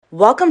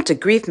Welcome to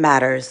Grief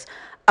Matters,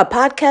 a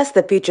podcast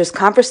that features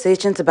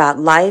conversations about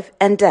life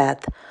and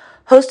death.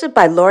 Hosted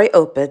by Lori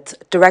Opitz,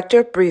 Director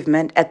of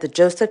Bereavement at the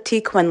Joseph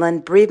T. Quinlan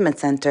Bereavement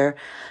Center,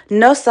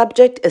 no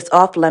subject is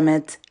off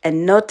limits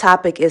and no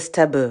topic is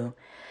taboo.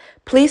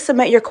 Please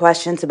submit your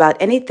questions about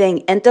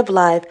anything end of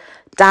life,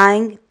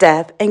 dying,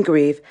 death, and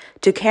grief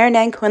to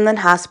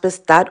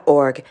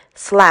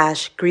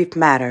KarenAnnQuinlanHospice.org/Grief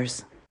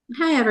Matters.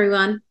 Hi,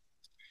 everyone.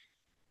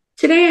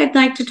 Today, I'd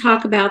like to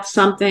talk about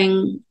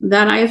something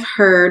that I've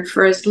heard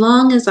for as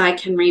long as I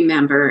can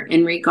remember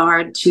in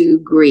regard to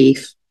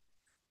grief.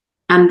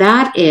 And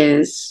that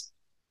is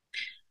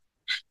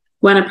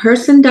when a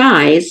person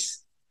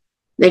dies,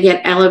 they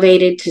get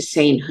elevated to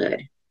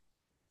sainthood.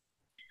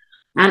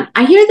 And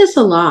I hear this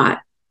a lot.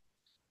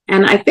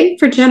 And I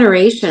think for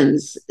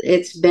generations,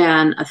 it's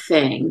been a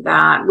thing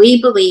that we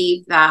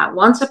believe that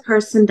once a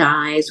person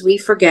dies, we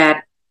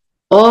forget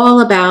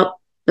all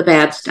about the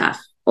bad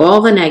stuff,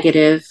 all the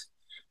negative,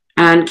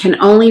 and can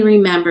only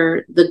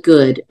remember the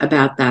good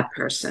about that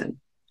person.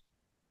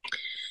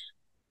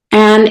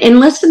 And in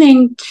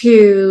listening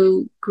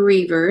to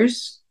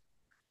grievers,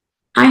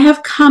 I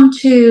have come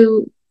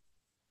to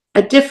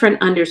a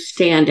different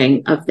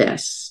understanding of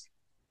this.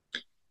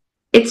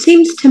 It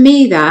seems to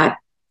me that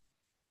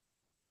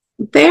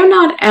they're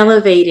not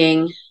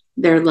elevating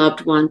their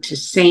loved one to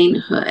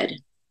sainthood.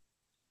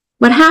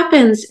 What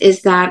happens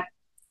is that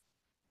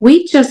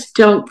we just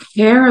don't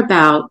care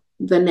about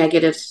the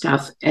negative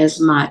stuff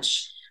as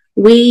much.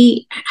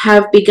 We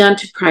have begun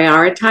to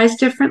prioritize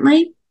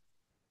differently.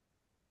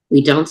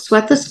 We don't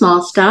sweat the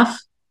small stuff.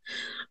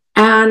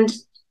 And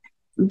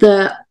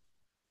the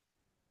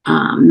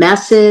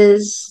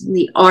messes,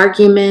 the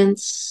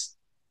arguments,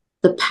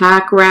 the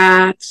pack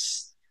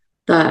rats,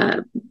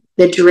 the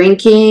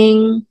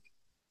drinking,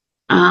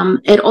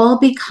 it all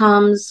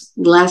becomes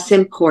less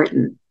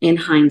important in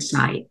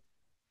hindsight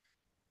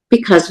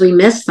because we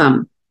miss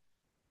them.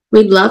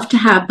 We'd love to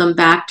have them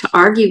back to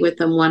argue with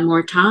them one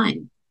more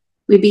time.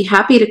 We'd be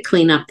happy to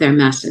clean up their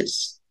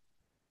messes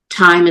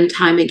time and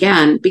time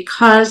again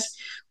because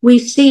we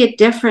see it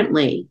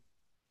differently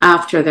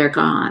after they're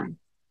gone.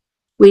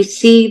 We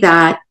see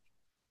that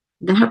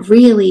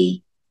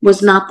really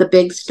was not the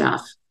big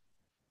stuff.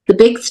 The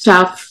big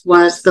stuff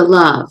was the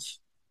love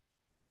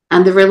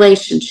and the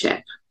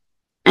relationship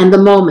and the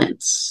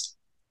moments,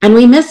 and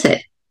we miss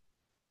it.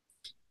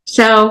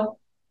 So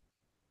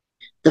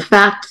the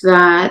fact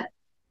that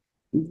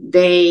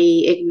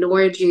they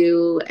ignored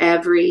you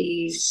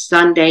every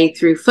Sunday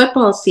through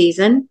football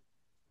season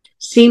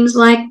seems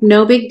like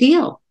no big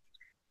deal.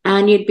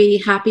 And you'd be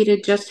happy to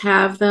just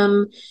have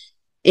them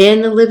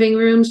in the living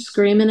room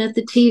screaming at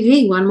the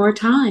TV one more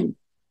time.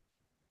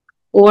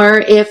 Or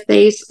if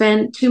they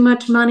spent too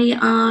much money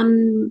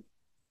on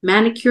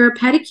manicure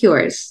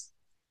pedicures,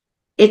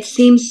 it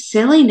seems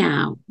silly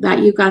now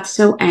that you got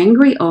so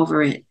angry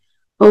over it,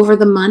 over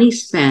the money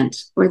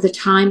spent or the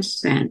time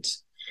spent.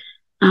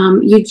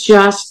 You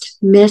just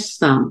miss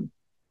them.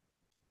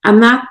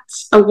 And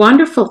that's a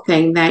wonderful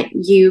thing that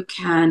you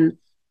can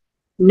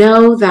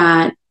know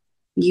that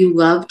you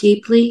love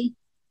deeply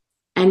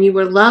and you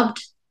were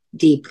loved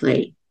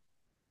deeply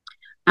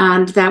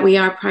and that we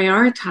are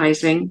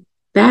prioritizing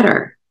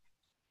better.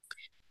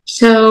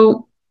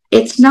 So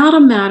it's not a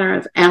matter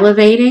of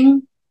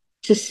elevating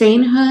to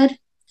sainthood.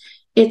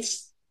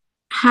 It's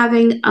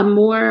having a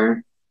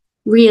more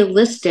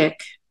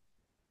realistic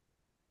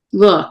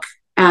look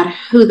at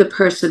who the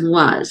person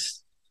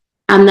was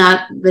and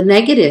that the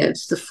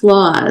negatives, the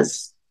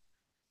flaws,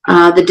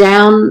 the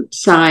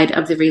downside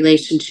of the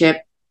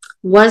relationship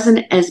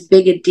wasn't as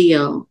big a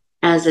deal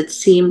as it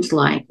seemed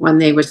like when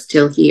they were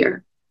still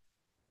here.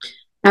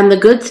 And the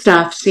good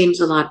stuff seems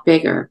a lot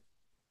bigger.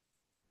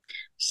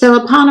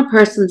 So upon a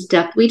person's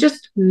death, we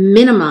just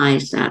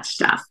minimize that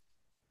stuff.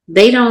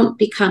 They don't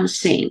become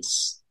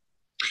saints.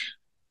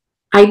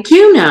 I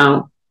do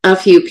know a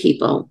few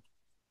people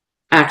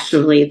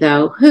actually,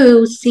 though,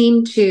 who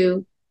seem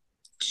to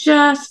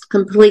just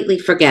completely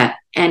forget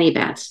any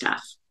bad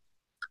stuff.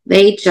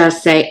 They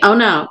just say, oh,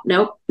 no,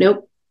 nope.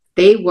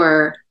 They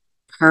were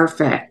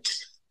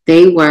perfect.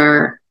 They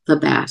were the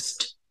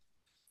best.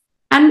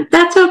 And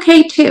that's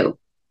okay, too,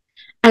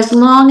 as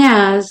long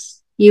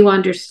as you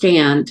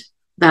understand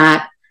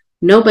that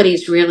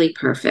nobody's really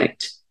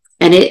perfect.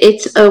 And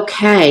it's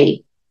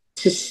okay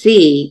to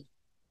see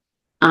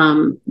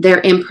their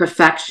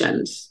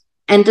imperfections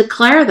and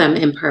declare them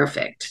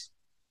imperfect.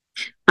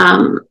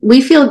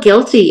 We feel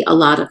guilty a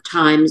lot of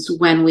times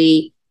when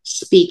we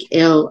speak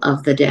ill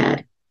of the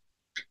dead.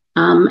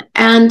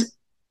 And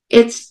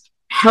it's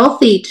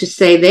healthy to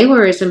say they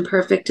were as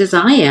imperfect as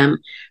I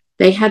am.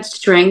 They had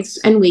strengths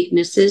and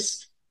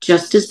weaknesses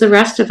just as the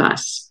rest of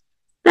us.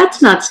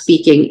 That's not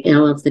speaking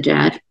ill of the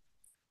dead.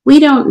 We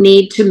don't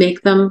need to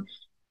make them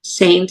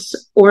saints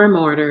or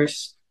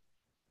martyrs.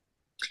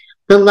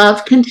 The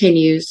love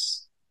continues.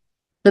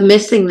 The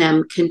missing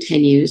them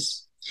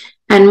continues,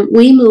 and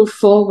we move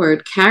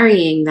forward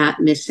carrying that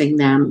missing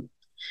them.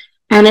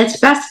 And it's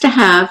best to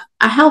have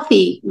a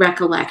healthy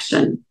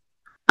recollection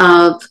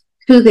of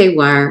who they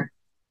were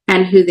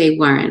and who they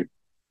weren't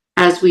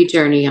as we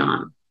journey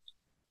on.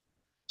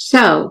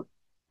 So,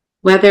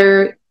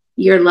 whether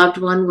your loved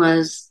one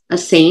was a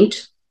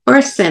saint or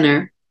a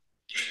sinner,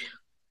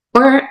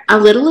 or a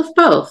little of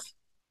both,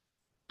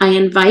 I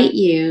invite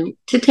you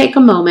to take a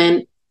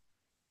moment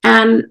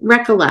and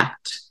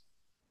recollect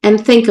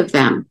and think of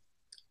them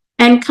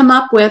and come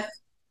up with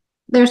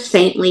their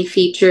saintly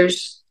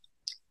features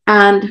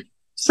and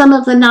some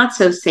of the not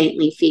so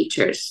saintly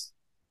features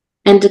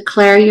and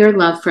declare your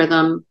love for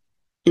them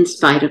in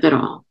spite of it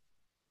all.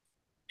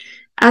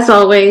 As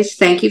always,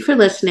 thank you for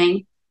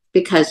listening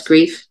because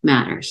grief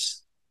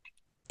matters.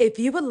 If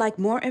you would like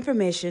more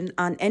information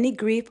on any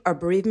grief or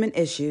bereavement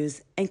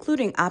issues,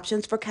 including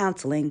options for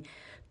counseling,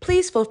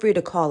 please feel free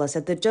to call us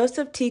at the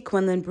Joseph T.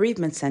 Quinlan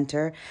Bereavement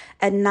Center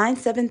at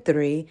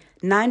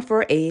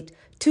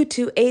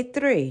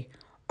 973-948-2283,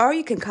 or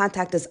you can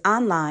contact us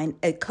online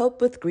at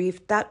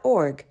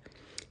copewithgrief.org.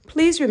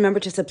 Please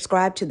remember to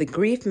subscribe to the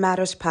Grief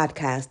Matters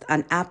podcast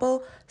on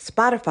Apple,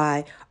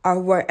 Spotify, or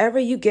wherever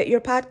you get your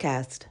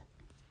podcast.